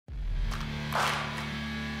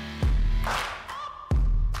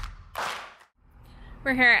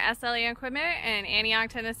We're here at SLE Equipment in Antioch,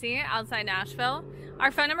 Tennessee, outside Nashville. Our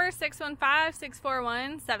phone number is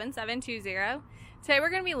 615-641-7720. Today we're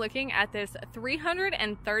going to be looking at this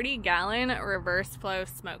 330-gallon reverse flow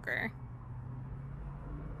smoker.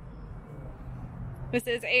 This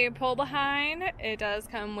is a pull behind. It does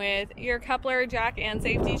come with your coupler, jack, and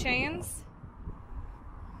safety chains.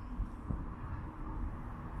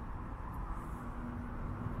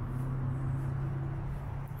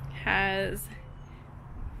 Has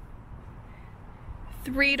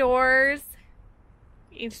 3 doors.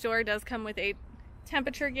 Each door does come with a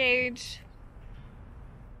temperature gauge.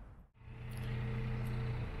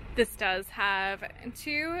 This does have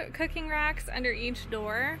 2 cooking racks under each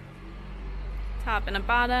door, top and a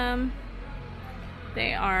bottom.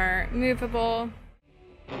 They are movable.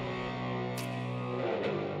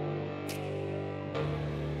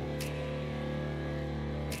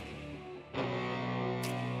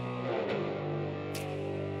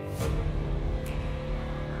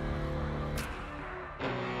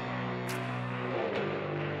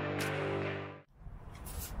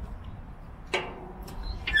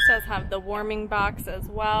 Does have the warming box as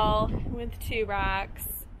well with 2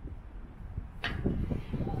 racks.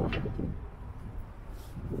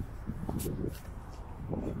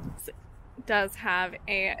 Does have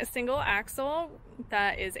a single axle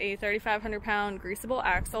that is a 3,500-pound greasable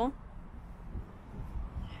axle.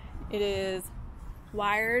 It is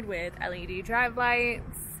wired with LED drive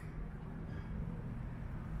lights.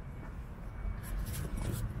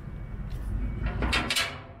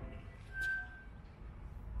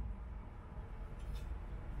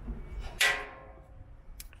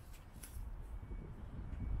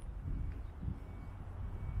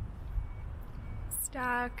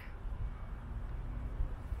 Stack.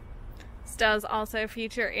 This does also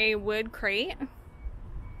feature a wood crate.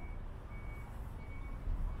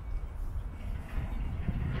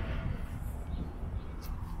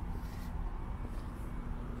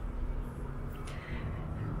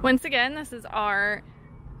 Once again, this is our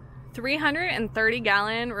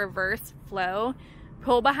 330-gallon reverse flow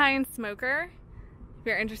pull behind smoker. If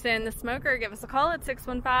you're interested in the smoker, give us a call at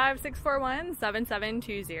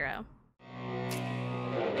 615-641-7720.